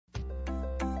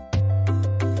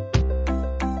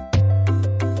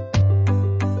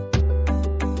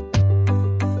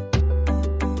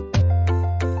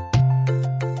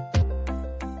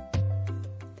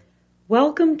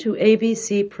Welcome to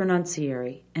ABC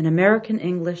Pronunciary, an American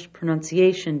English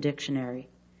pronunciation dictionary.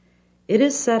 It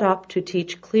is set up to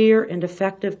teach clear and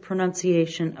effective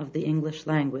pronunciation of the English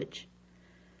language.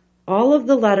 All of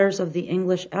the letters of the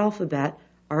English alphabet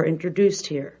are introduced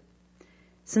here.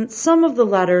 Since some of the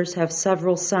letters have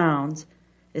several sounds,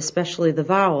 especially the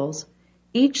vowels,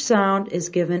 each sound is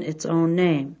given its own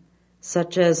name,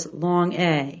 such as long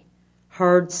A,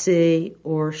 hard C,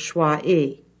 or schwa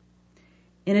E.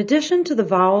 In addition to the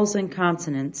vowels and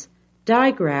consonants,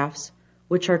 digraphs,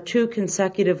 which are two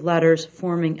consecutive letters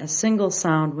forming a single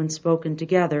sound when spoken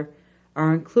together,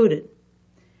 are included.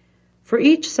 For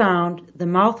each sound, the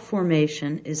mouth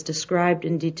formation is described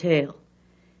in detail.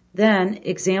 Then,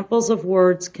 examples of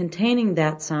words containing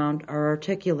that sound are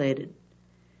articulated.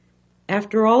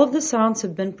 After all of the sounds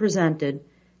have been presented,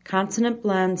 consonant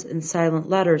blends and silent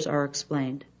letters are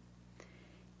explained.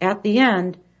 At the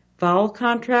end, vowel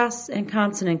contrasts and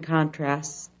consonant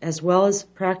contrasts, as well as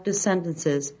practice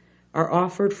sentences, are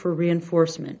offered for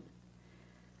reinforcement.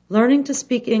 Learning to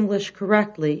speak English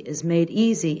correctly is made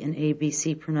easy in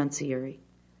ABC Pronunciary.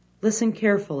 Listen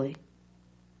carefully.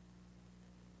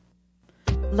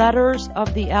 Letters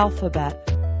of the alphabet.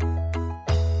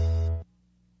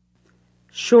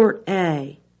 Short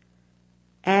A.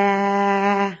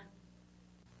 A.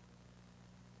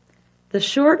 The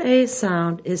short A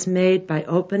sound is made by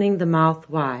opening the mouth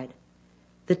wide.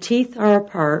 The teeth are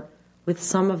apart, with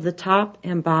some of the top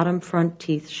and bottom front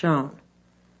teeth shown.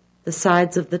 The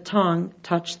sides of the tongue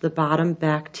touch the bottom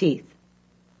back teeth.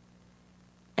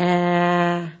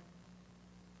 A.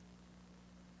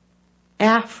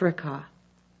 Africa.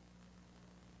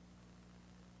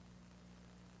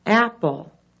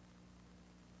 Apple.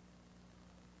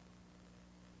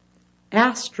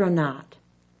 Astronaut.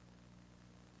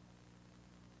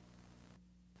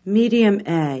 Medium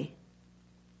A.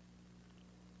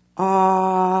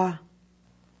 Ah.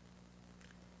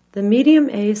 The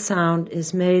medium A sound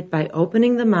is made by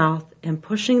opening the mouth and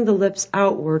pushing the lips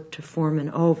outward to form an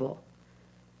oval.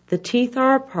 The teeth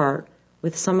are apart,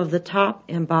 with some of the top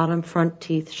and bottom front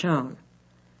teeth shown.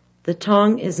 The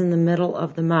tongue is in the middle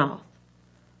of the mouth.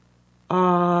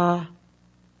 Ah.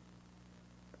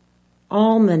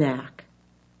 Almanac.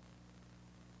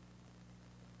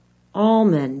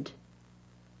 Almond.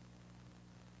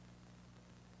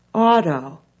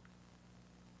 Auto.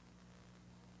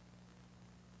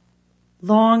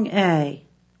 Long A.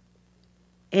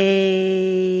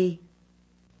 A.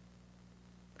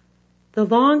 The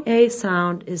long A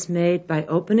sound is made by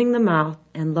opening the mouth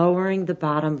and lowering the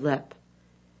bottom lip.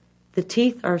 The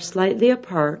teeth are slightly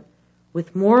apart,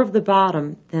 with more of the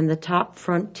bottom than the top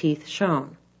front teeth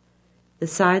shown. The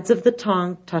sides of the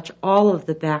tongue touch all of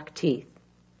the back teeth.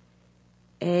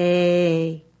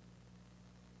 A.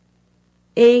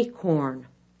 Acorn.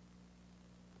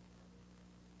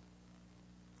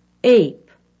 Ape.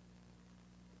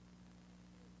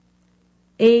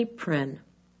 Apron.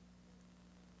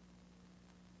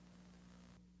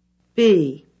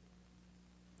 B.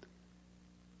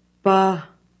 Ba.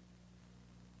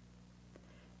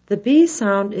 The B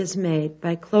sound is made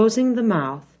by closing the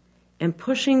mouth and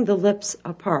pushing the lips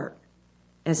apart,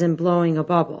 as in blowing a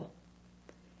bubble.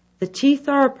 The teeth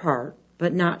are apart,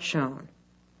 but not shown.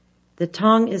 The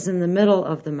tongue is in the middle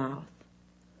of the mouth.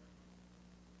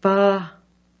 Ba.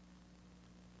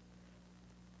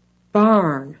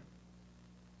 Barn.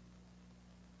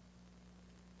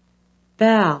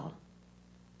 Bell.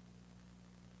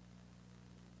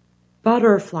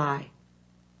 Butterfly.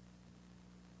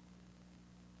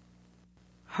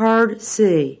 Hard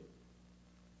C.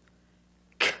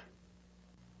 K.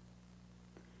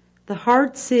 The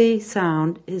hard C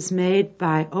sound is made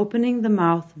by opening the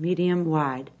mouth medium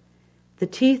wide. The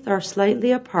teeth are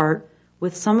slightly apart,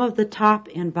 with some of the top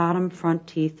and bottom front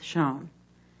teeth shown.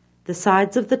 The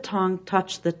sides of the tongue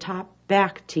touch the top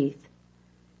back teeth.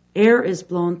 Air is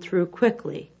blown through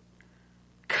quickly.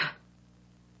 K.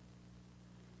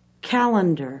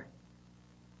 Calendar.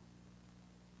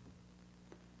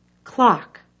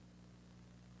 Clock.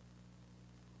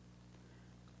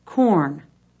 Corn.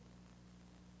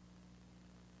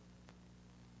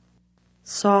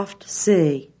 Soft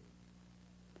C.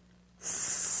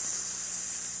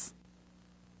 S.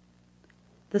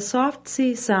 The soft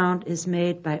C sound is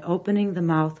made by opening the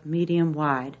mouth medium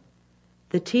wide.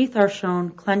 The teeth are shown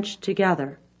clenched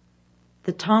together.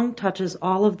 The tongue touches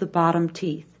all of the bottom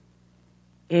teeth.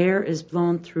 Air is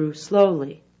blown through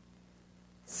slowly.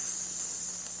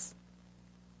 S.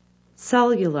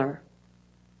 Cellular.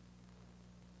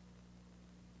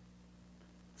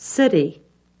 City.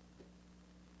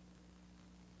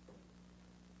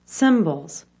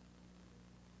 Symbols.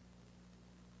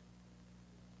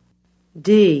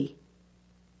 D,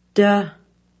 D.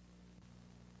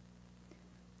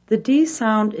 The D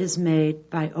sound is made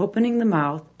by opening the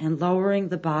mouth and lowering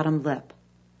the bottom lip.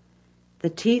 The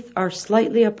teeth are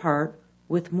slightly apart,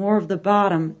 with more of the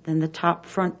bottom than the top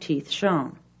front teeth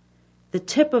shown. The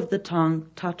tip of the tongue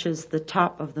touches the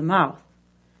top of the mouth.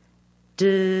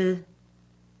 D,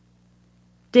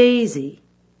 daisy.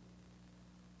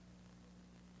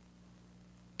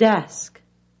 Desk,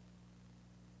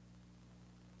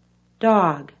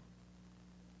 dog.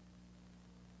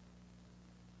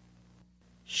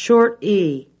 Short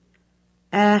E,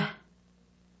 eh.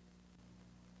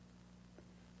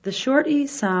 The short E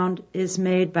sound is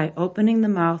made by opening the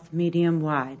mouth medium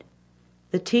wide.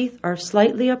 The teeth are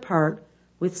slightly apart,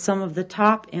 with some of the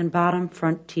top and bottom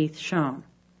front teeth shown.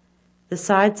 The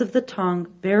sides of the tongue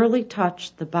barely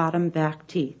touch the bottom back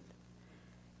teeth.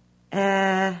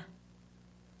 Egg.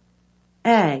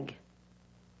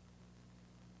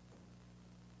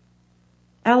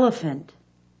 Elephant.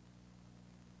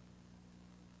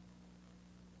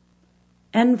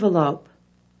 Envelope.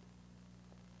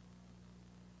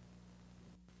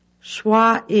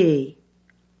 Schwa-E.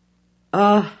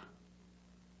 The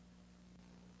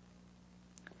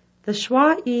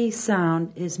schwa-E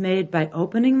sound is made by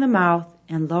opening the mouth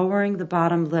and lowering the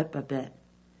bottom lip a bit.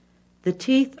 The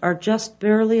teeth are just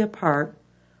barely apart,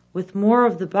 with more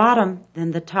of the bottom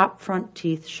than the top front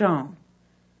teeth shown.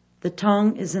 The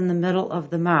tongue is in the middle of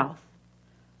the mouth.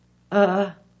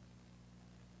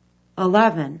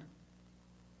 11.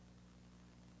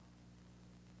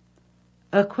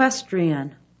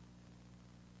 Equestrian.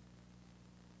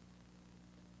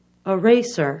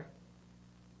 Eraser.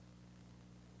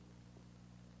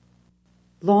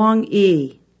 Long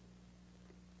E.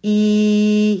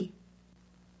 E.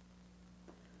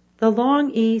 The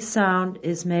long E sound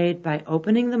is made by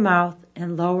opening the mouth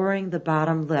and lowering the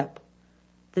bottom lip.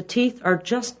 The teeth are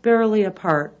just barely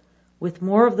apart, with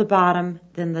more of the bottom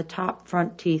than the top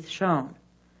front teeth shown.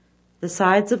 The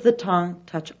sides of the tongue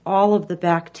touch all of the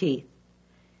back teeth.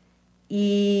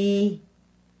 E.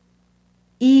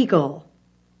 Eagle.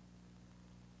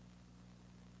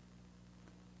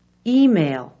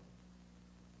 Email.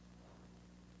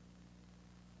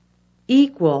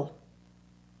 Equal.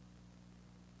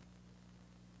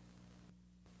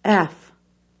 F.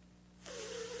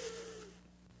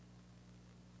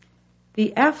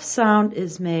 The F sound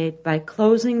is made by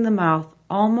closing the mouth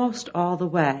almost all the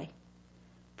way.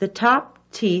 The top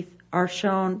teeth are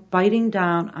shown biting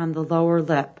down on the lower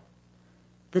lip.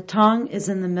 The tongue is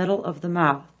in the middle of the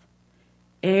mouth.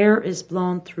 Air is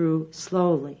blown through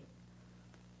slowly.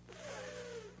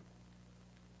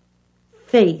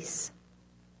 Face.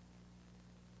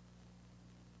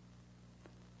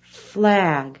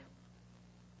 Flag.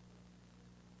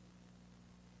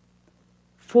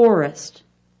 Forest.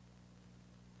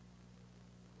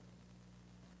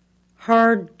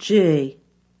 Hard G.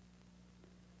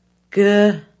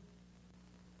 G.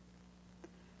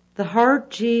 The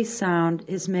hard G sound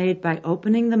is made by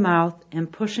opening the mouth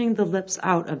and pushing the lips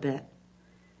out a bit.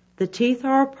 The teeth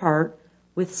are apart,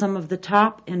 with some of the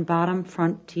top and bottom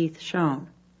front teeth shown.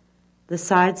 The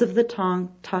sides of the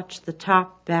tongue touch the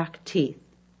top back teeth.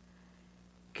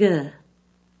 G.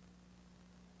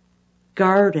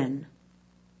 Garden.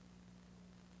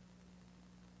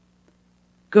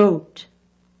 Goat.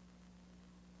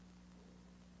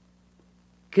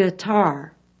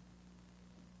 Guitar.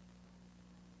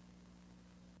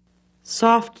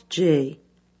 Soft G.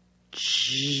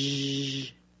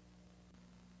 G.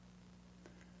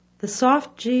 The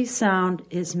soft G sound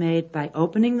is made by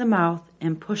opening the mouth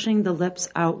and pushing the lips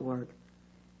outward.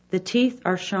 The teeth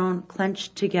are shown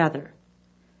clenched together.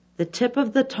 The tip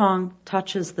of the tongue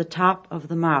touches the top of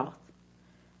the mouth.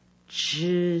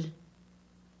 G.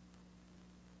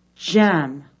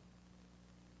 Gem.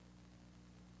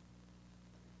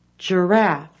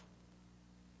 Giraffe.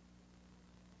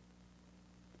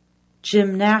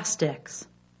 Gymnastics.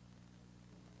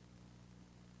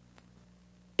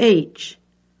 H.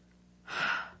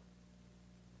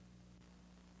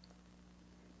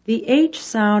 The H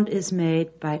sound is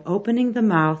made by opening the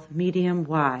mouth medium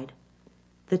wide.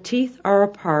 The teeth are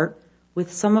apart,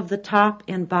 with some of the top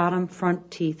and bottom front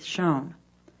teeth shown.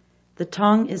 The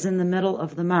tongue is in the middle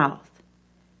of the mouth.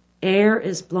 Air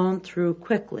is blown through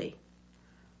quickly.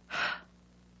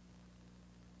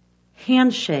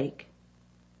 Handshake.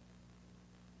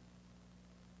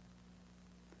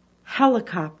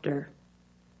 Helicopter.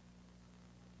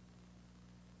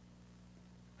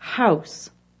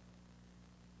 House.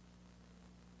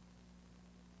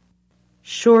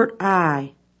 Short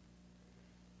I.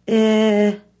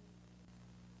 The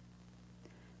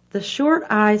The short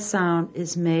I sound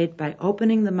is made by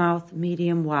opening the mouth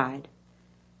medium wide.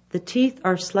 The teeth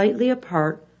are slightly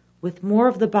apart with more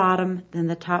of the bottom than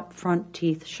the top front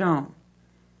teeth shown.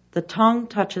 The tongue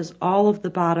touches all of the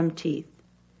bottom teeth.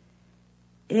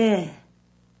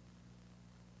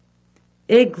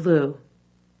 Igloo.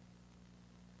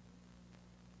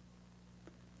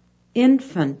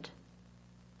 Infant.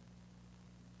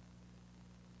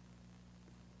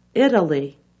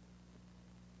 Italy.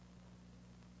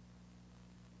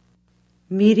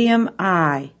 Medium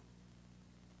I.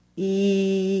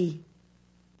 E.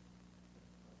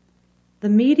 The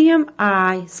medium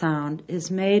I sound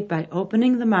is made by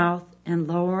opening the mouth and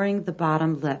lowering the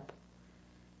bottom lip.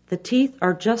 The teeth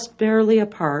are just barely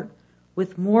apart,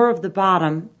 with more of the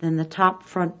bottom than the top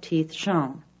front teeth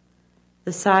shown.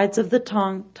 The sides of the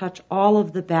tongue touch all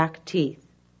of the back teeth.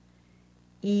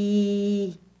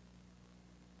 E.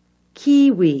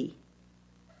 Kiwi.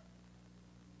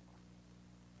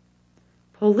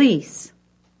 Police.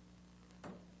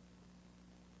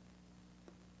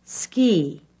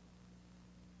 Ski.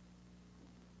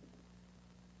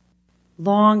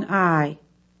 Long I.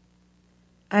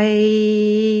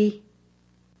 The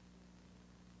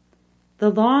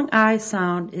long I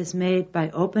sound is made by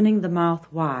opening the mouth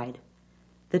wide.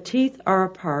 The teeth are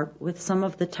apart with some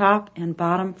of the top and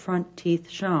bottom front teeth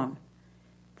shown.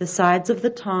 The sides of the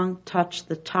tongue touch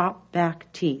the top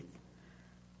back teeth.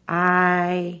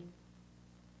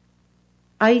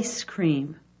 Ice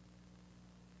cream.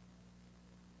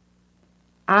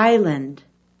 Island.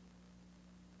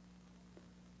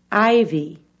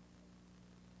 Ivy.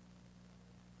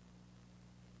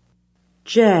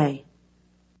 J.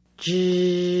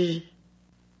 J.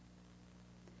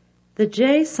 The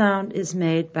J sound is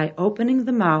made by opening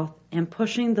the mouth and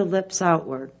pushing the lips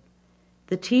outward.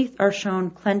 The teeth are shown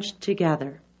clenched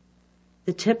together.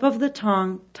 The tip of the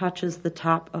tongue touches the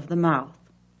top of the mouth.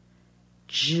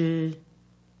 J.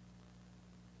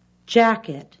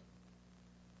 Jacket.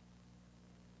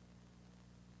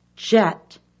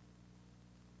 Jet.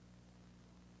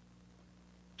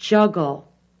 Juggle.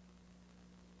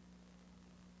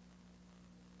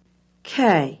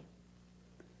 K.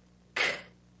 K.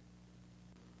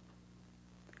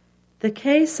 The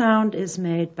K sound is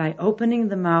made by opening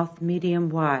the mouth medium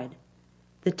wide.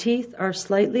 The teeth are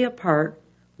slightly apart,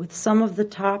 with some of the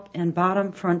top and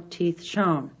bottom front teeth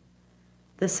shown.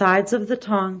 The sides of the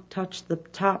tongue touch the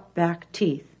top back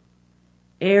teeth.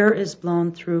 Air is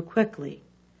blown through quickly.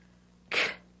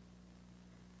 K.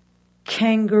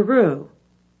 Kangaroo.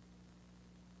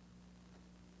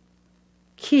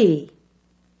 Key.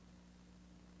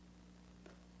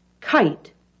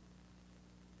 Kite.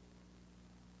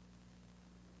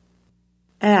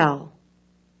 L.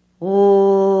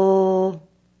 O.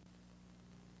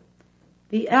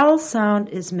 The L sound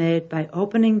is made by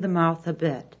opening the mouth a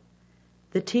bit.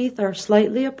 The teeth are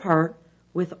slightly apart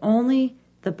with only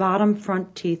the bottom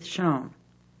front teeth shown.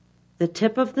 The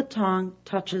tip of the tongue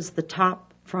touches the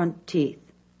top front teeth.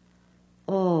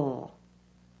 O.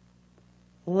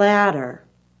 Ladder.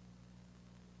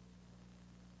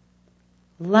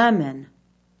 Lemon.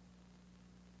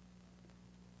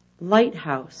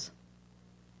 Lighthouse.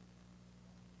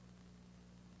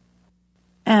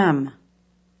 M.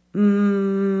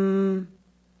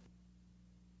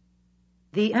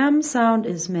 The M sound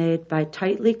is made by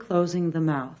tightly closing the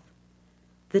mouth.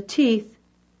 The teeth,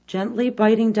 gently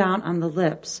biting down on the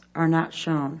lips, are not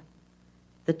shown.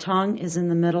 The tongue is in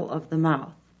the middle of the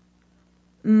mouth.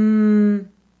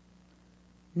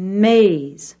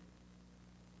 Maze.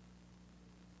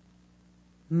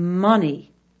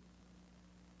 Money.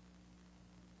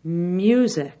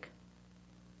 Music.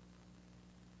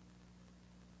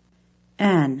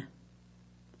 N.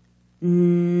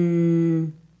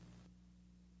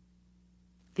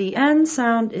 The N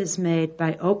sound is made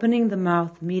by opening the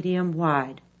mouth medium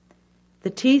wide. The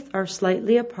teeth are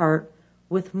slightly apart,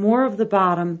 with more of the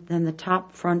bottom than the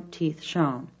top front teeth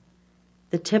shown.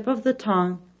 The tip of the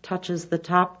tongue touches the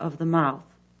top of the mouth.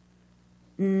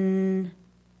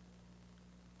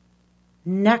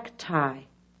 Necktie.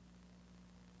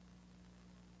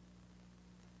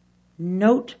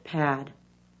 Notepad.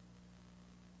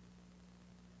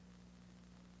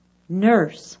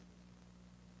 Nurse.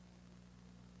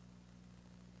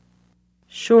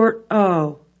 Short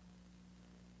O.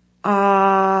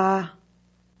 Ah.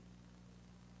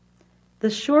 The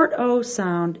short O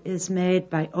sound is made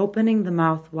by opening the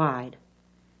mouth wide.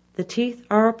 The teeth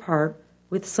are apart,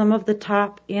 with some of the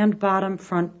top and bottom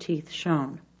front teeth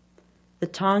shown. The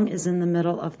tongue is in the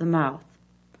middle of the mouth.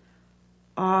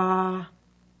 Ah.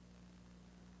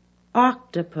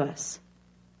 Octopus.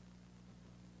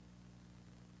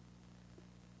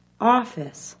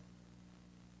 office,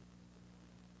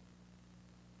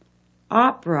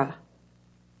 opera,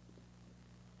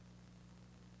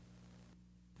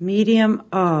 medium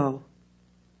O,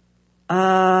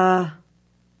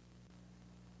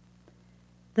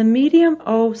 The medium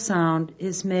O sound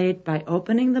is made by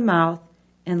opening the mouth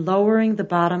and lowering the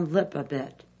bottom lip a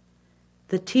bit.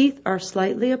 The teeth are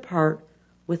slightly apart,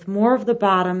 with more of the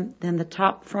bottom than the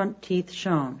top front teeth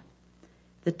shown.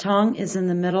 The tongue is in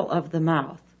the middle of the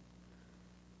mouth.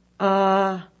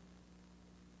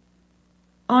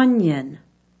 Onion,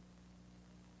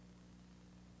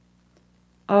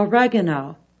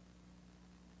 oregano,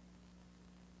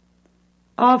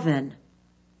 oven,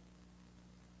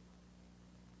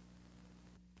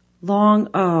 long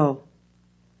O,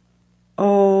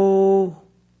 O.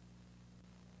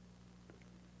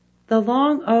 The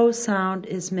long O sound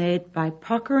is made by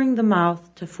puckering the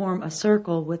mouth to form a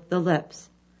circle with the lips.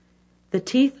 The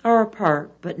teeth are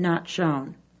apart but not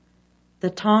shown. The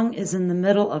tongue is in the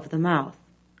middle of the mouth.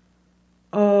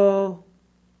 O,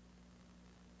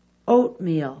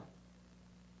 oatmeal,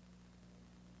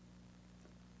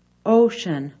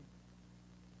 ocean,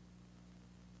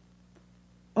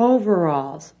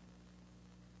 overalls,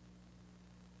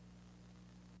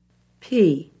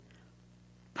 P.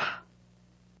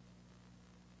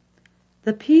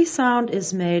 The P sound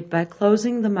is made by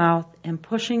closing the mouth and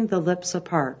pushing the lips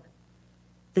apart.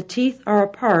 The teeth are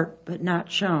apart but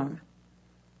not shown.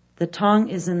 The tongue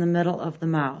is in the middle of the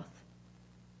mouth.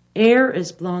 Air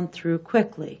is blown through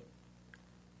quickly.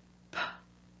 P.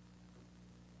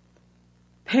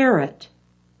 Parrot,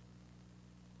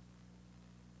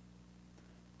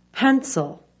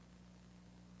 pencil,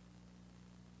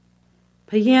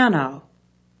 piano,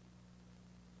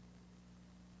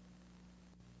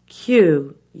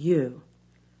 Q, U.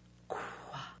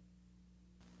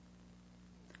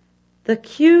 The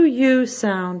QU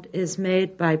sound is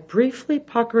made by briefly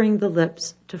puckering the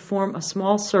lips to form a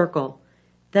small circle,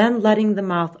 then letting the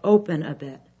mouth open a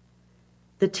bit.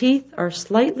 The teeth are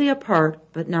slightly apart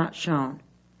but not shown.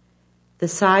 The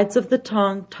sides of the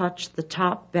tongue touch the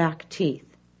top back teeth.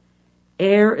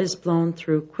 Air is blown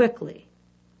through quickly.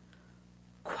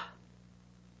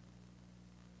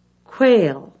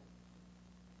 Quail,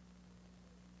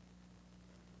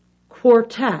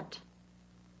 quartet,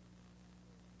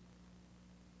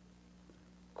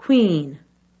 queen,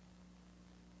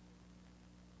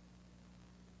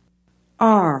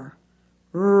 R,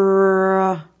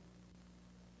 R.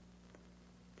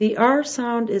 The R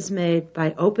sound is made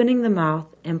by opening the mouth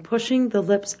and pushing the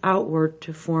lips outward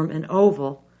to form an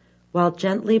oval while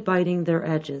gently biting their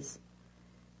edges.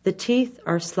 The teeth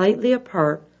are slightly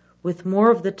apart with more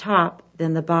of the top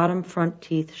than the bottom front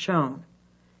teeth shown.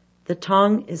 The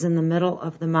tongue is in the middle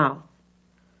of the mouth.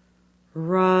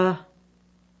 R,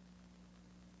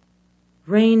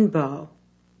 rainbow,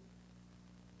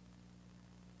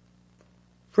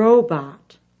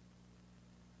 robot,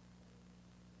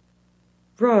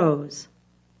 rose,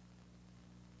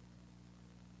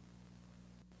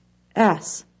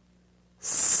 S,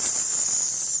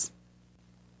 S.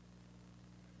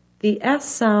 The S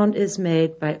sound is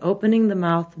made by opening the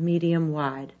mouth medium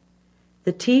wide.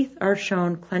 The teeth are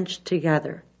shown clenched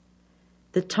together.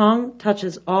 The tongue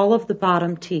touches all of the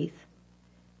bottom teeth.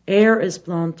 Air is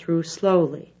blown through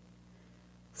slowly.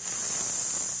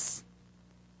 S,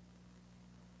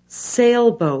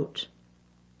 sailboat,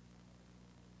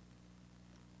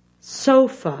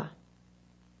 sofa,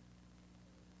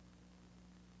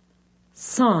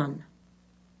 sun,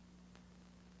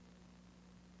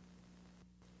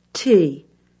 T,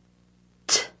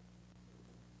 T.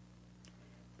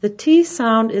 The T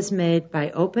sound is made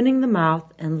by opening the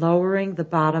mouth and lowering the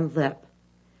bottom lip.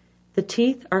 The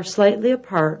teeth are slightly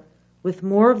apart, with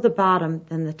more of the bottom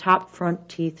than the top front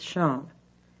teeth shown.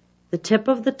 The tip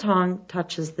of the tongue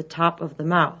touches the top of the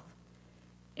mouth.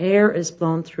 Air is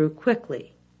blown through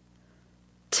quickly.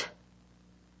 T.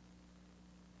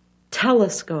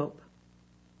 Telescope,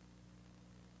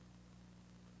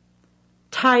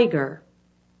 tiger,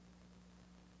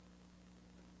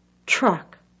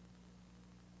 truck,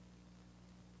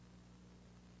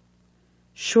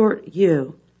 short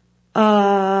U,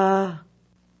 The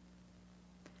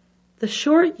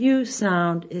short U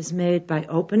sound is made by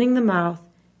opening the mouth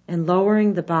and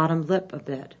lowering the bottom lip a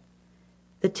bit.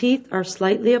 The teeth are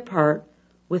slightly apart,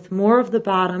 with more of the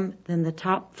bottom than the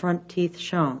top front teeth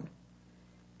shown.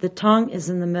 The tongue is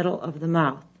in the middle of the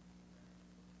mouth.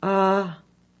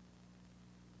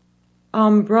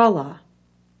 Umbrella,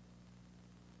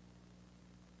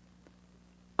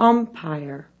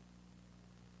 umpire,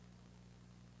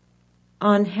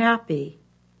 unhappy,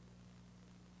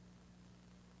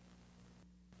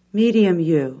 Medium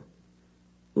U.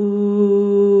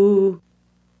 Ooh.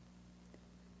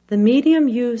 The medium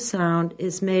U sound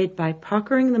is made by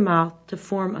puckering the mouth to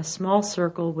form a small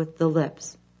circle with the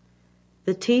lips.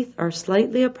 The teeth are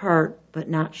slightly apart but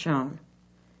not shown.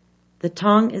 The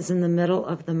tongue is in the middle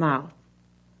of the mouth.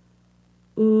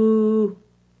 Ooh.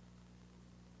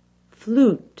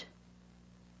 Flute.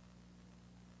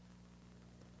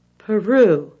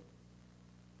 Peru.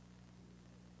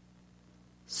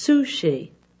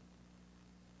 Sushi.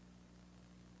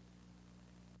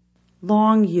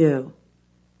 Long U.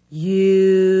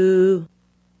 U.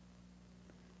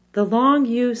 The long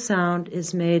U sound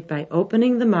is made by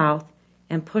opening the mouth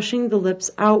and pushing the lips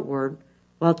outward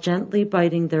while gently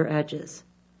biting their edges.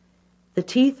 The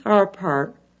teeth are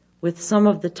apart, with some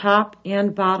of the top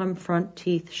and bottom front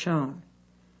teeth shown.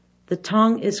 The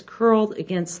tongue is curled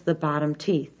against the bottom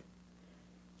teeth.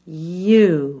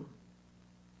 U.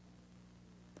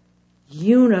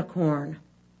 Unicorn.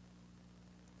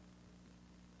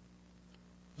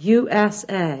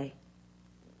 USA.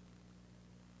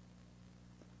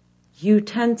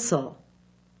 Utensil.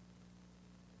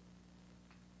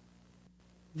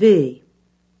 V.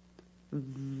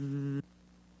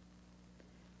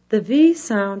 The V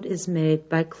sound is made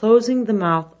by closing the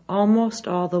mouth almost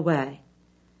all the way.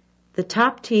 The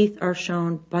top teeth are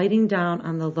shown biting down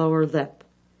on the lower lip.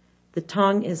 The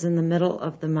tongue is in the middle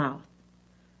of the mouth.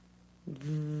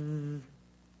 V.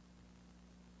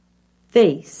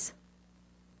 Face.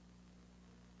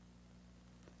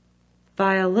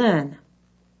 Violin.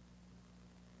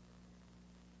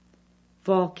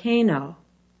 Volcano.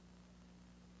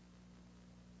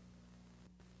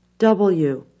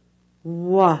 W.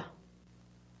 W.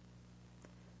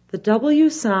 The W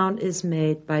sound is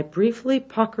made by briefly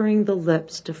puckering the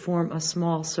lips to form a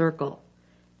small circle,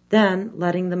 then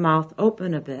letting the mouth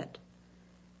open a bit.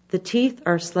 The teeth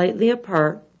are slightly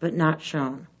apart but not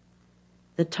shown.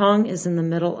 The tongue is in the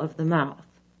middle of the mouth.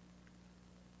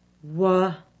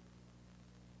 W.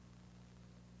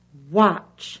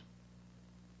 Watch.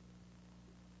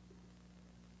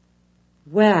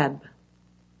 Web.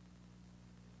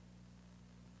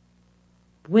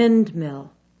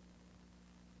 Windmill.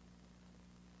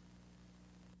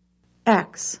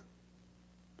 X.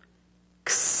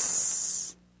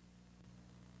 X.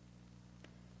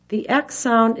 The X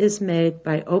sound is made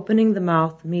by opening the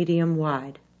mouth medium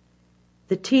wide.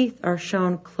 The teeth are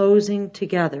shown closing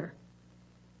together.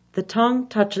 The tongue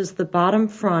touches the bottom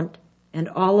front and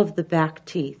all of the back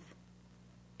teeth.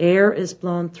 Air is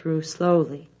blown through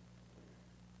slowly.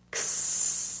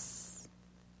 X.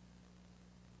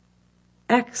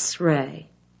 X-ray.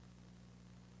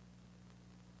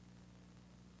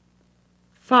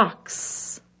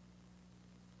 Fox.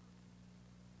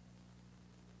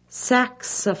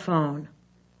 Saxophone.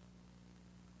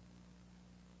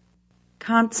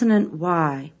 Consonant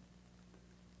Y.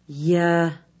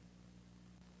 Yeah.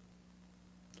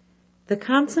 The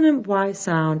consonant Y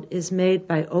sound is made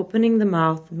by opening the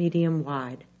mouth medium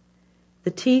wide.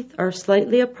 The teeth are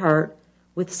slightly apart,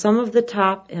 with some of the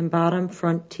top and bottom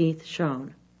front teeth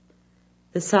shown.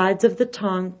 The sides of the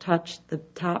tongue touch the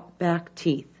top back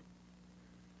teeth.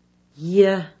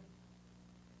 Y.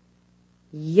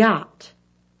 Yacht.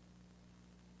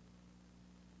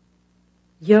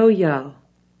 Yo-yo.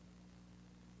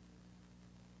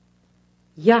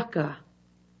 Yucca.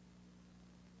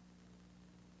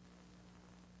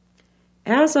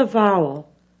 As a vowel,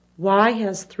 Y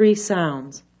has three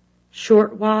sounds: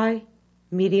 short Y,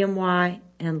 medium Y,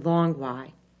 and long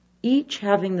Y, each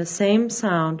having the same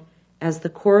sound as the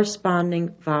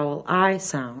corresponding vowel I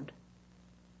sound.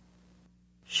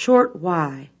 Short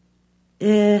Y.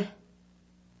 The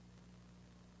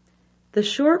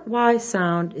short Y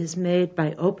sound is made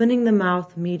by opening the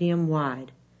mouth medium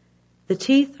wide. The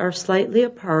teeth are slightly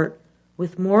apart,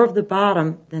 with more of the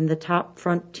bottom than the top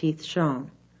front teeth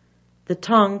shown. The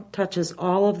tongue touches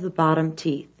all of the bottom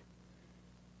teeth.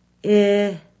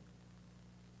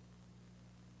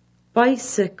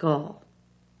 Bicycle.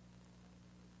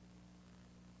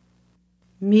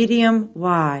 Medium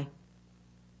Y.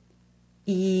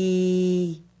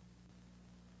 E.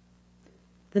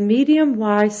 The medium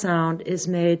Y sound is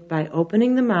made by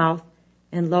opening the mouth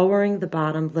and lowering the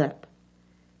bottom lip.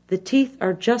 The teeth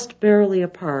are just barely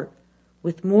apart,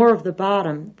 with more of the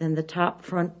bottom than the top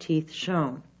front teeth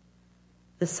shown.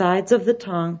 The sides of the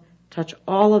tongue touch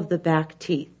all of the back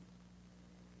teeth.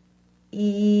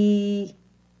 E.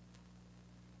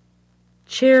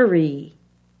 Cherry.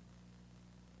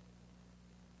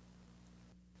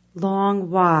 Long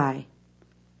Y.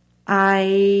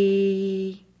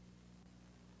 I.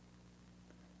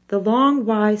 The long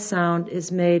Y sound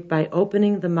is made by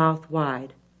opening the mouth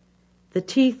wide. The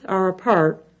teeth are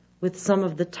apart, with some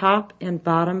of the top and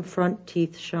bottom front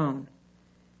teeth shown.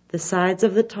 The sides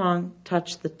of the tongue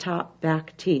touch the top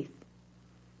back teeth.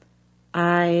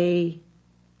 I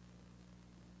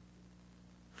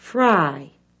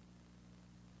fry.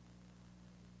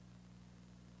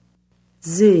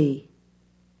 Z.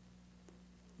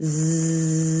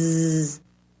 Z.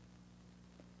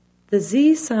 The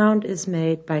Z sound is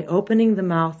made by opening the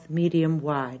mouth medium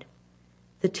wide.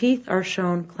 The teeth are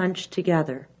shown clenched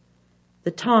together.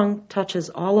 The tongue touches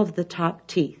all of the top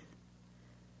teeth.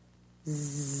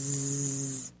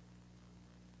 Z.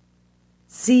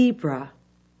 Zebra.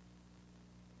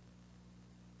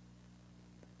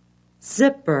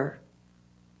 Zipper.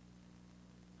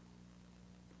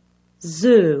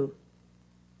 Zoo.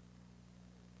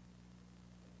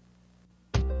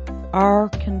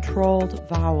 R-controlled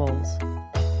vowels.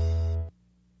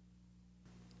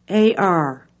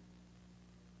 AR.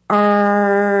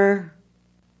 R.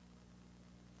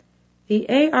 The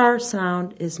AR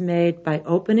sound is made by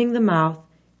opening the mouth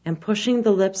and pushing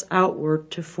the lips outward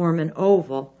to form an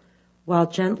oval while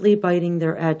gently biting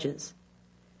their edges.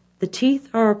 The teeth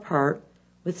are apart,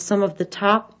 with some of the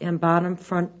top and bottom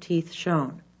front teeth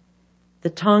shown. The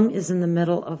tongue is in the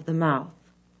middle of the mouth.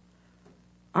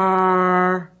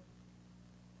 R.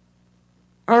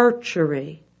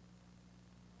 Archery.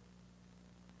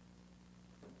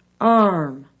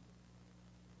 Arm.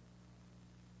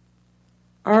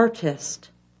 Artist.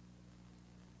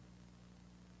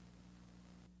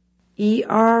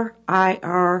 E-R-I-R-U-R.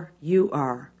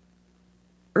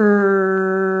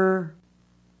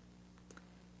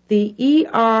 The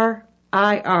E-R-I-R-U-R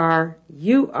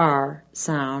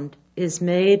sound is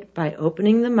made by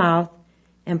opening the mouth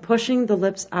and pushing the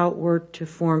lips outward to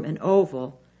form an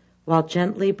oval while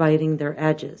gently biting their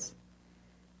edges.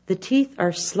 The teeth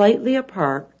are slightly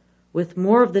apart, with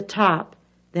more of the top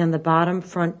than the bottom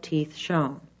front teeth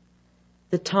shown.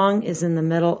 The tongue is in the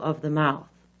middle of the mouth.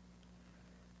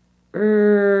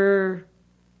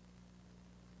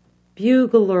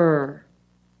 Bugler.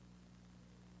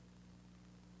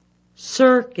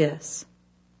 Circus.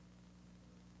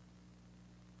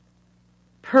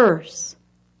 Purse.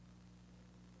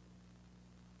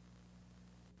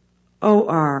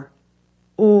 OR.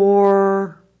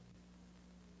 Or.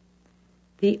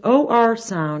 The OR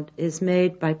sound is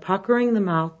made by puckering the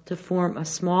mouth to form a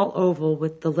small oval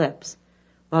with the lips,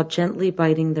 while gently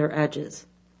biting their edges.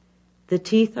 The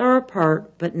teeth are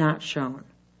apart but not shown.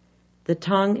 The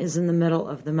tongue is in the middle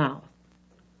of the mouth.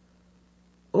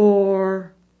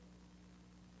 Or.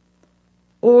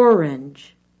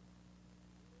 Orange.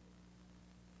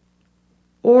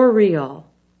 Oriole.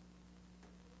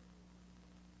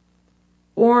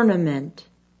 Ornament.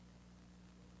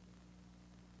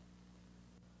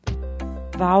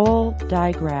 Vowel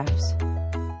digraphs.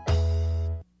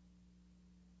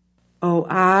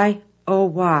 O-I,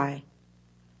 O-Y.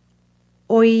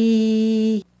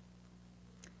 Oi.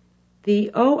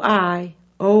 The O-I,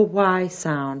 O-Y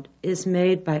sound is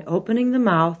made by opening the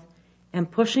mouth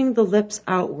and pushing the lips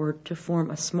outward to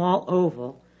form a small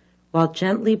oval while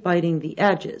gently biting the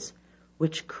edges,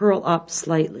 which curl up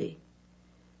slightly.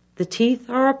 The teeth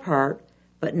are apart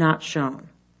but not shown.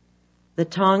 The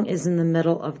tongue is in the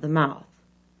middle of the mouth.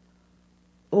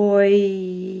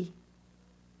 Oi.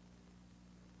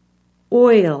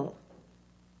 Oil.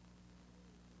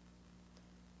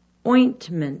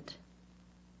 Ointment.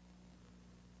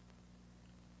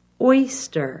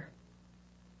 Oyster.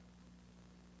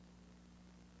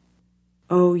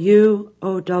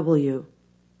 O-U-O-W.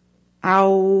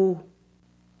 Ow.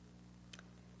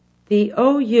 The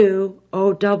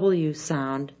O-U-O-W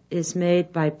sound is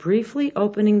made by briefly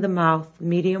opening the mouth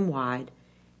medium wide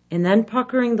and then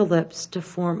puckering the lips to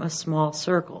form a small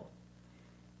circle.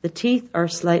 The teeth are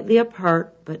slightly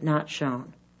apart but not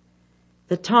shown.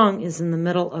 The tongue is in the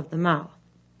middle of the mouth.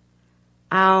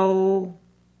 Ow.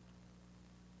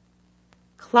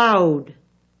 Cloud.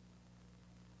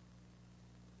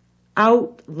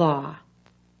 Outlaw.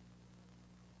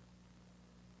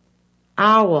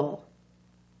 Owl.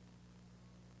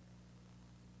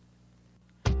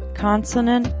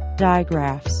 Consonant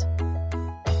digraphs.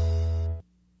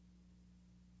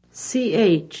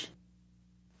 CH.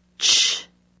 Ch.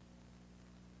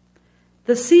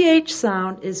 The CH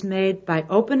sound is made by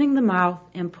opening the mouth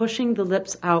and pushing the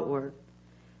lips outward.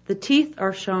 The teeth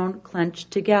are shown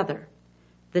clenched together.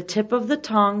 The tip of the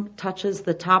tongue touches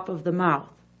the top of the mouth.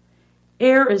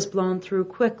 Air is blown through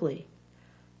quickly.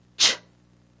 Ch.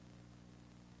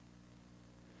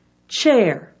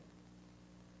 Chair.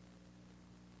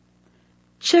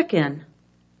 Chicken.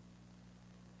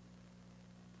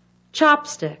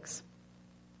 Chopsticks.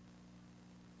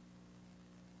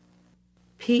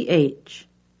 PH.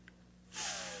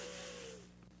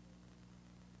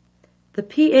 The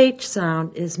PH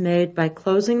sound is made by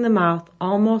closing the mouth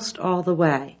almost all the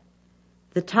way.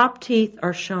 The top teeth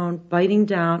are shown biting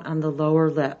down on the lower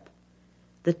lip.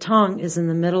 The tongue is in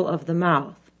the middle of the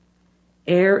mouth.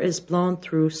 Air is blown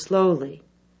through slowly.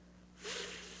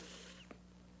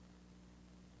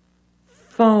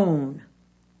 Phone.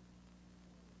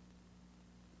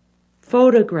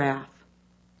 Photograph.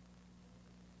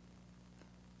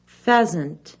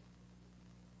 Pheasant.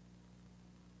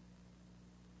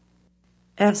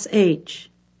 SH.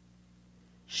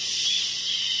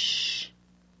 Shh.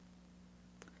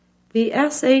 The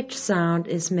SH sound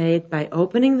is made by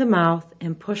opening the mouth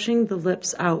and pushing the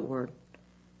lips outward.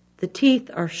 The teeth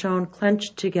are shown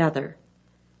clenched together.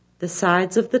 The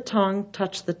sides of the tongue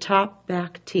touch the top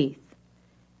back teeth.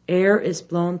 Air is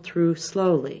blown through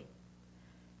slowly.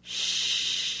 Shh.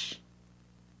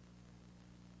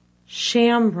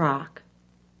 Shamrock.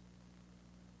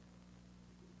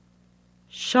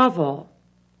 Shovel.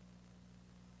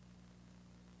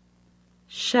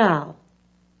 Shell.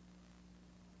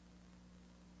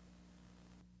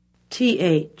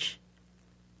 TH.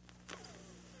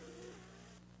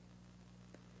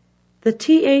 The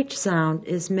TH sound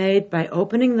is made by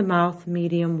opening the mouth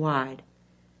medium wide.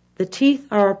 The teeth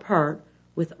are apart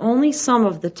with only some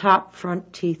of the top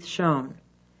front teeth shown.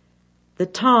 The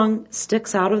tongue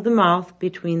sticks out of the mouth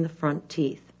between the front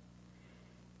teeth.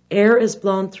 Air is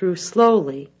blown through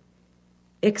slowly,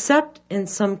 except in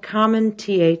some common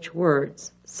TH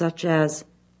words, such as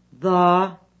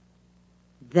the,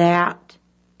 that,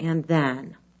 and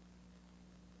then.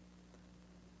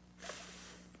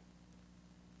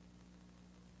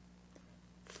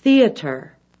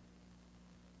 Theater.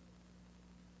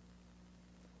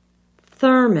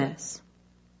 Thermos.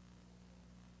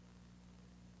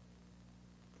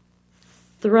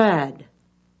 Thread.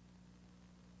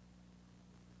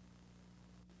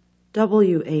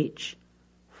 WH.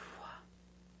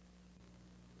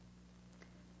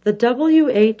 The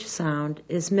WH sound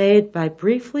is made by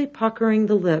briefly puckering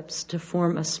the lips to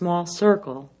form a small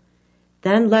circle,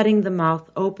 then letting the mouth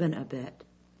open a bit.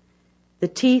 The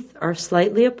teeth are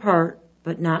slightly apart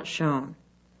but not shown.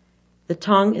 The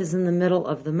tongue is in the middle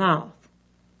of the mouth.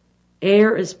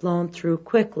 Air is blown through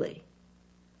quickly.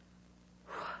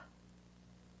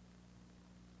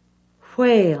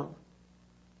 Whale.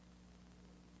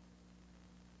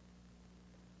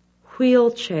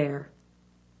 Wheelchair.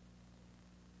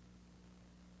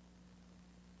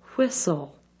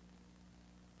 Whistle.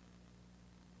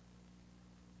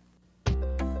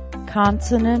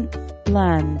 Consonant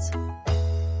blends.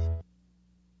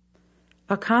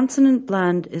 A consonant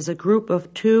blend is a group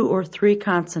of 2 or 3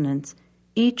 consonants,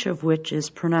 each of which is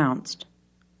pronounced.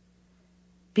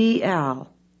 BL,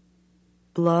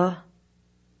 blah,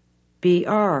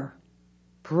 BR,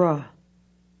 bruh,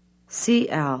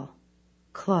 CL,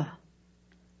 cl,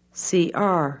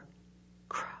 CR,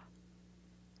 cr,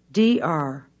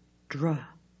 DR, dr,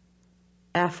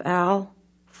 FL,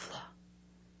 fl,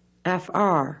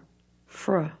 FR,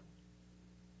 fr,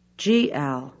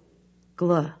 GL,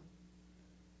 gl,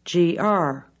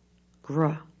 GR,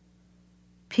 gr,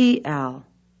 PL,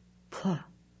 pl,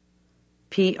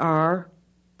 PR,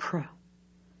 pr,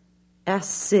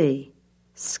 SC,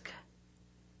 sk,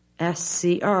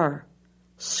 SCR,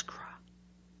 skr,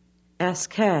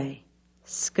 SK,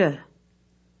 sk,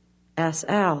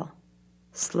 SL,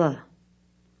 sl,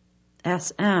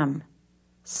 SM,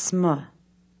 sm,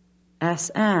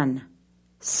 SN,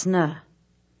 sn,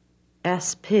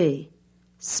 SP,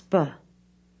 sp,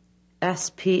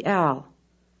 SPL,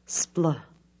 spl,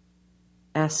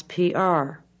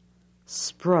 SPR,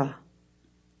 spr,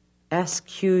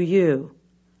 SQU,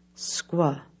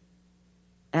 squa,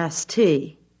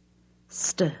 ST,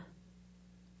 st,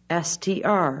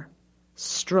 STR,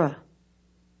 str,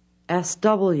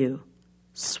 SW,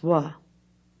 swa,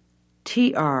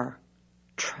 TR,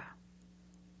 tr,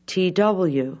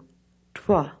 TW,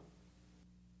 twa.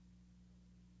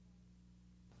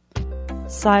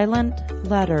 Silent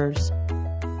letters.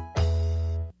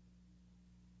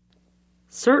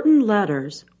 Certain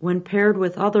letters, when paired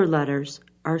with other letters,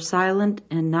 are silent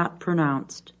and not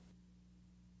pronounced.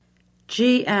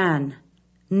 GN,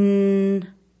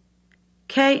 n,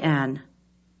 KN,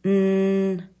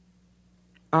 n,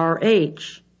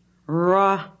 RH,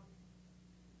 r,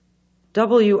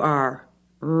 WR,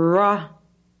 r,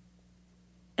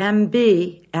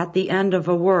 MB at the end of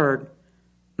a word,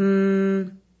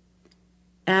 MN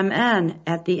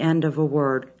at the end of a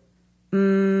word,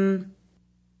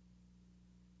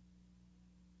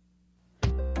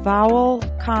 Vowel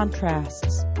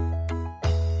contrasts.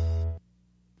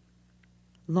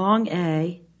 Long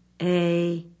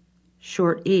A,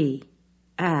 short E,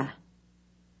 a,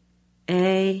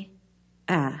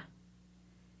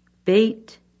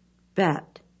 bait,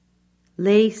 bet,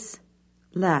 lace,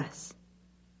 less,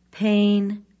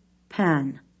 pain,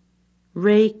 pen,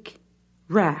 rake,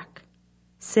 rack,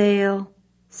 sail,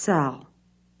 sell.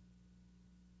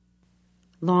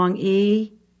 Long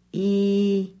E,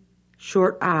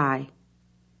 short I,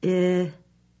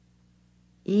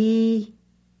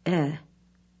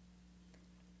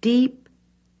 deep,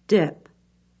 dip,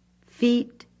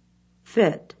 feet,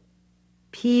 fit,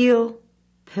 peel,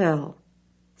 pill,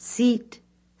 seat,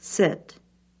 sit,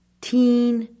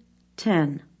 teen,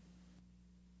 tin.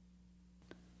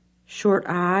 Short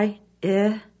I,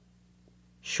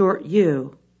 short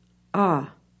U,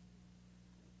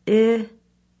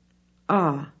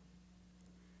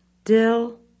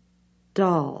 dill,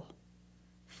 dull,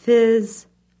 fizz,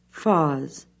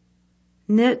 fuzz,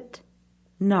 knit,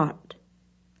 nut,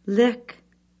 lick,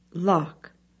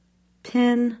 luck,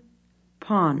 pin,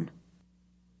 pun.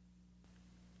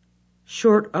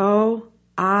 Short O,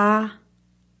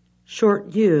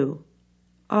 short U,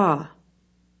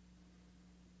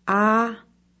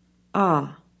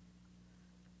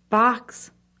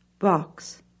 box,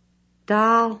 box,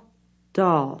 doll,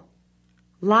 doll,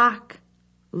 lock,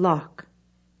 luck,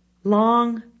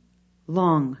 long,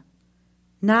 lung,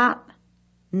 knot,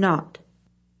 nut.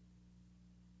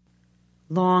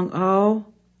 Long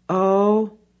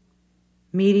O,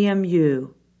 medium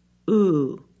U,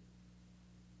 ooh,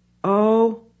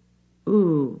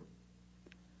 ooh.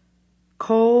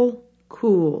 Coal,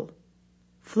 cool,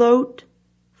 float,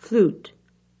 flute,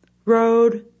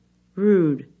 road,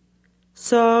 rude,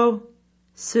 sew,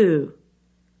 sue,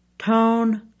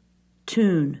 tone,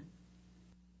 tune.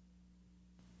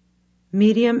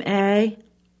 Medium A,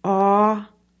 aw,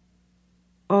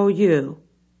 OU,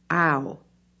 ow,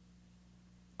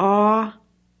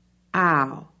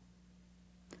 ow.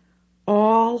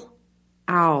 All,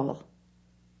 owl,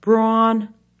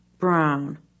 brawn,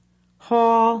 brown,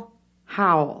 haul,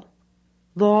 howl,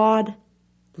 laud,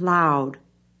 loud,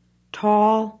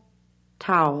 tall,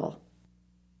 towel.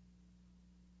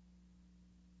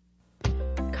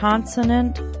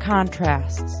 Consonant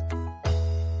contrasts.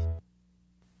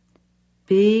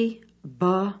 B,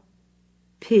 b,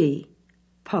 p,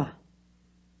 p,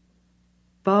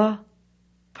 b,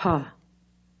 p.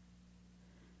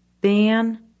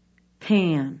 Ban,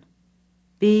 pan,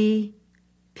 b,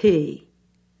 p,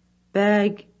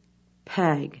 beg,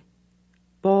 peg,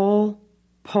 bowl,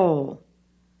 pole,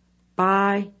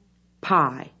 buy,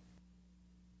 pie.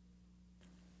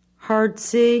 Hard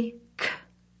C, k,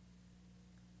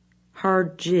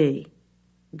 hard G,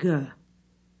 g,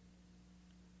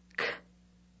 k,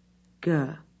 g.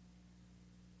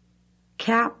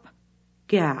 Cap,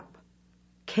 gap,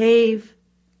 cave,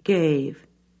 gave,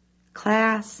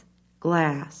 class,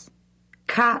 glass,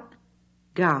 cot,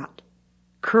 got,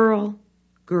 curl,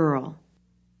 girl.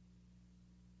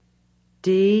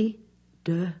 D,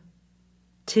 t,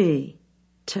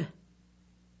 t,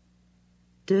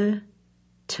 d,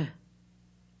 t.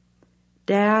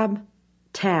 Dab,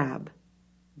 tab,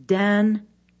 den,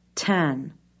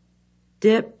 ten,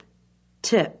 dip,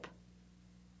 tip,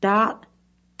 dot,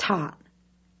 tot,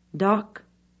 duck,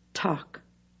 tuck.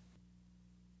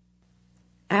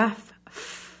 F,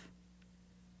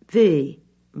 v,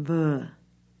 v,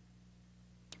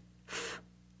 f,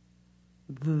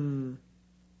 v.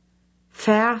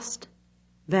 Fast,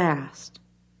 vast,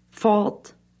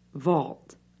 fault,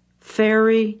 vault,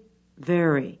 fairy,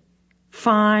 vary,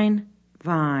 fine,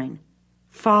 vine,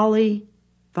 folly,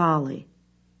 volley.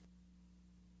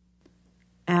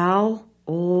 L,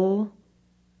 ol,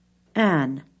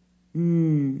 n,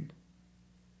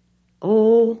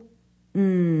 ol,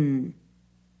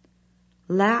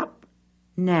 lap,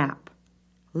 nap,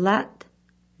 let,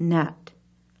 net,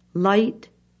 light,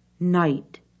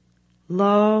 night,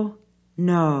 low,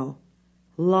 no,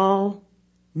 lull,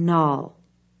 null.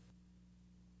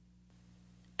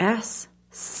 S,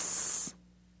 z,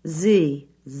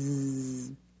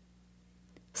 z,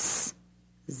 s,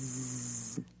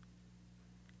 z.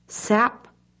 Sap,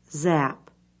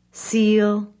 zap,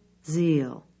 seal,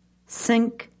 zeal,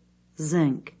 sink,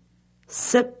 zinc,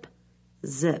 sip,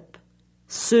 zip,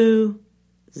 sue,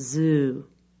 zoo.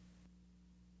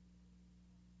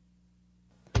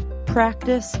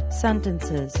 Practice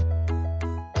sentences.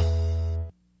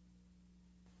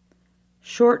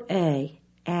 Short A,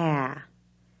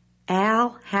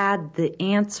 Al had the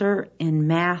answer in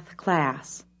math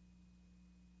class.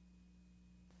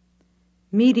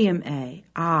 Medium A,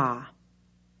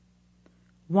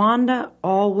 Wanda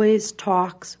always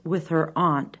talks with her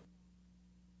aunt.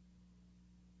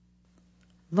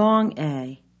 Long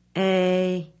A.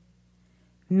 A.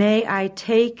 May I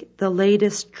take the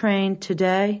latest train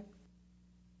today?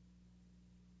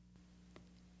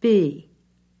 B.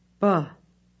 B.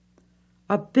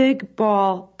 A big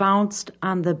ball bounced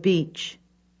on the beach.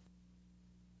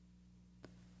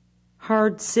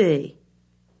 Hard C.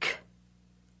 K.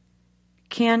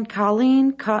 Can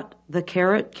Colleen cut the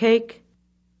carrot cake?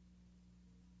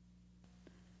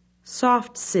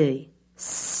 Soft C.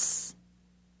 S.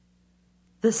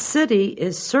 The city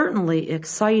is certainly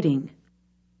exciting.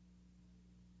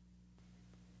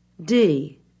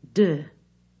 D. D.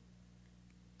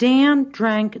 Dan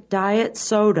drank diet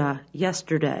soda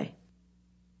yesterday.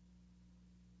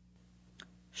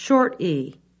 Short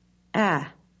E. A.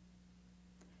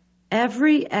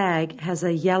 Every egg has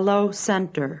a yellow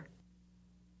center.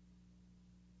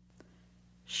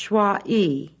 Schwa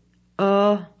E.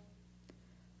 The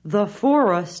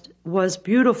forest was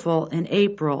beautiful in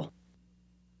April.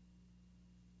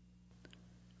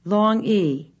 Long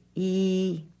E.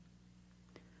 E.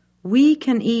 We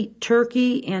can eat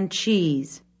turkey and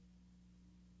cheese.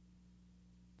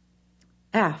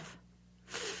 F.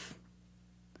 F.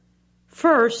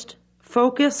 First,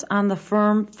 focus on the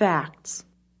firm facts.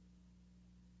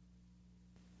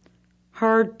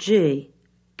 Hard G.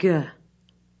 G.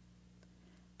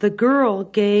 The girl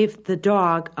gave the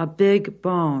dog a big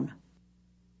bone.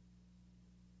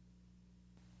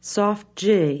 Soft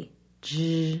G.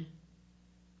 G.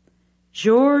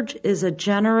 George is a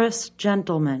generous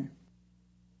gentleman.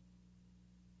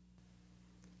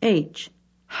 H.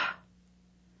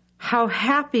 How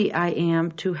happy I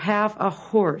am to have a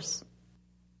horse.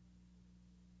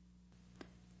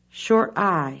 Short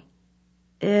I.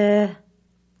 It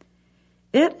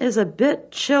is a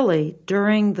bit chilly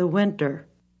during the winter.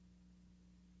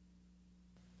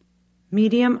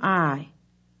 Medium I.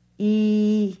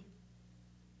 E.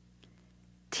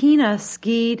 Tina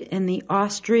skied in the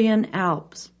Austrian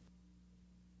Alps.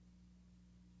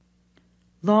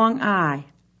 Long I.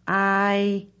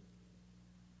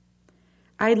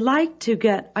 I'd like to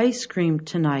get ice cream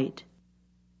tonight.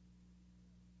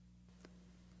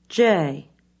 J.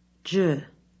 J.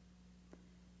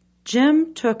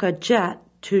 Jim took a jet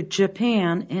to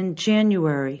Japan in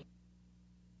January.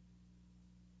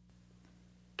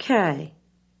 K.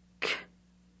 K.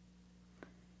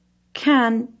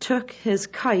 Ken took his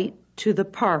kite to the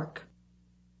park.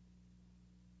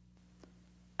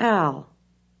 L.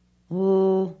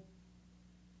 L.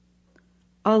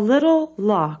 A little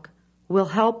luck will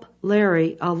help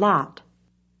Larry a lot.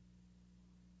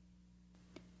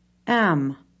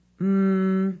 M.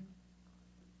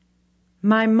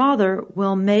 My mother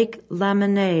will make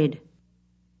lemonade.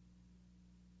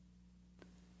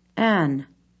 N.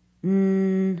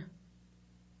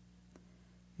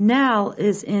 Nell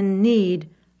is in need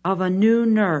of a new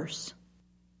nurse.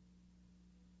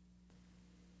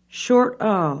 Short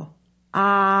O.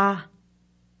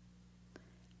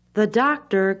 The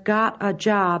doctor got a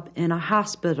job in a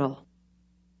hospital.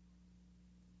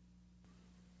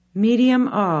 Medium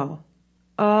O.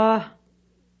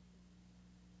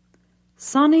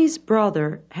 Sonny's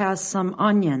brother has some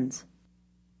onions.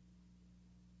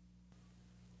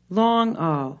 Long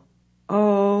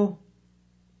O.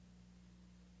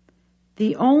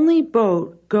 The only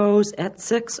boat goes at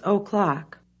 6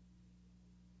 o'clock.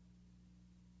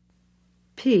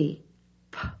 P.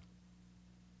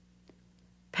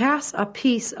 Pass a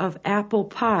piece of apple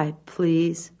pie,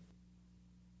 please.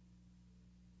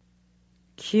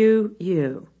 Q.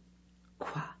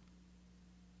 Qua.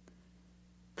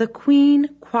 The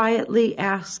Queen quietly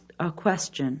asked a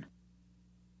question.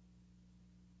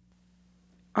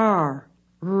 R.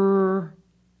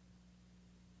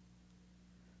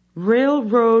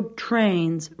 Railroad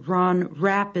trains run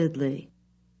rapidly.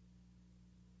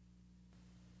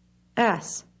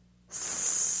 S.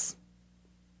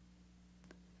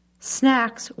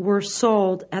 Snacks were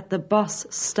sold at the bus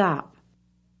stop.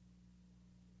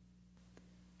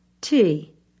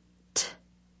 T.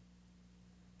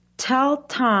 Tell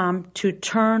Tom to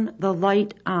turn the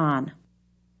light on.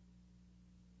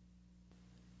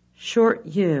 Short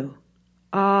U.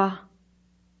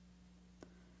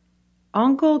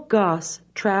 Uncle Gus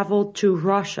traveled to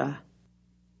Russia.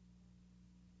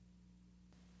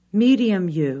 Medium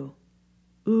U.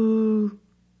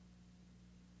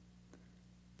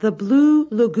 The Blue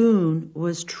Lagoon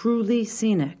was truly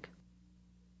scenic.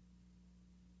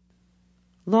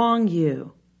 Long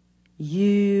U.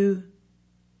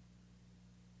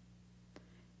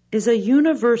 Is a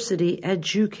university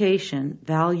education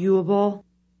valuable?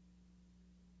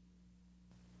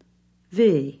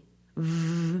 V.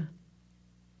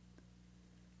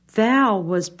 Val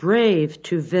was brave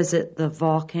to visit the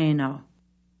volcano.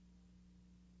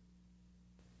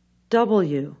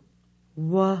 W.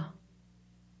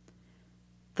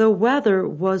 The weather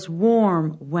was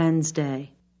warm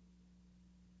Wednesday.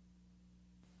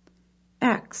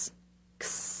 X.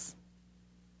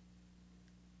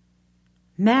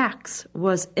 Max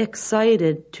was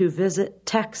excited to visit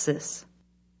Texas.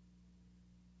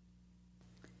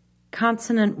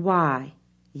 Consonant Y.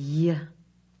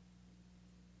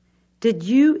 Did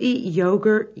you eat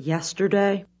yogurt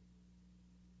yesterday?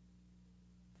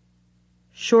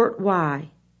 Short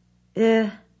Y.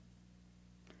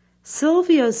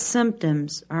 Sylvia's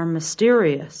symptoms are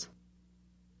mysterious.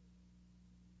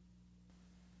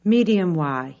 Medium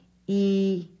Y.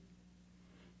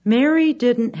 Mary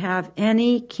didn't have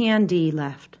any candy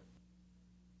left.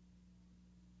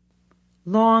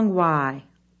 Long Y.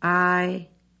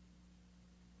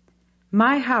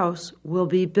 My house will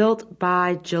be built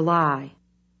by July.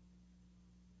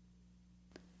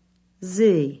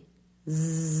 Z.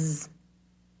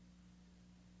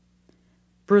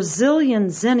 Brazilian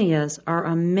zinnias are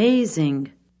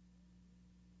amazing.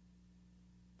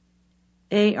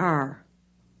 AR.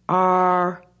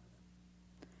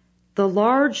 The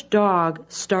large dog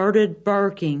started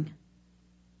barking.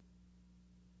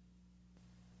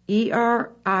 ERIRUR.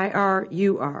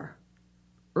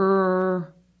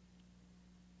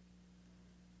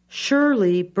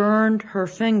 Shirley burned her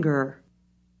finger.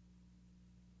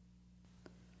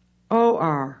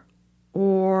 OR.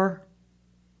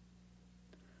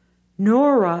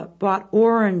 Nora bought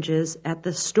oranges at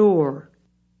the store.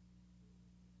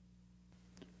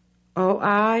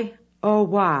 OI.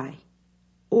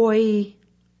 Oi.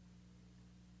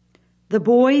 The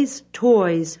boys'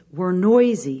 toys were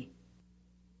noisy.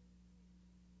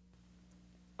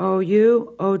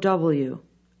 OW.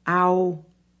 Ow.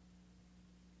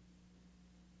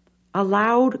 A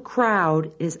loud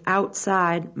crowd is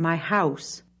outside my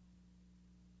house.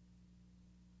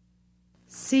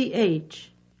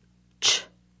 CH.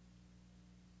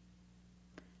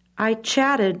 I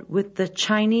chatted with the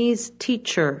Chinese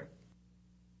teacher.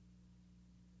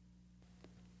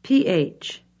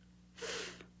 PH.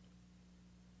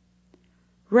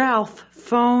 Ralph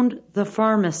phoned the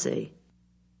pharmacy.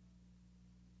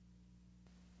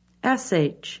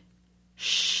 SH.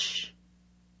 Shh.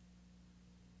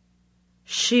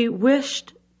 She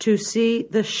wished to see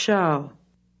the show.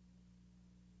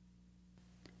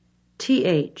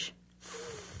 TH.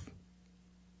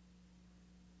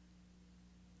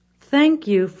 Thank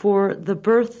you for the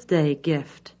birthday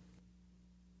gift.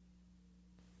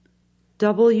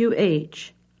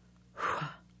 WH.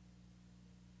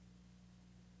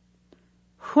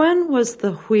 When was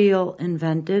the wheel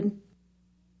invented?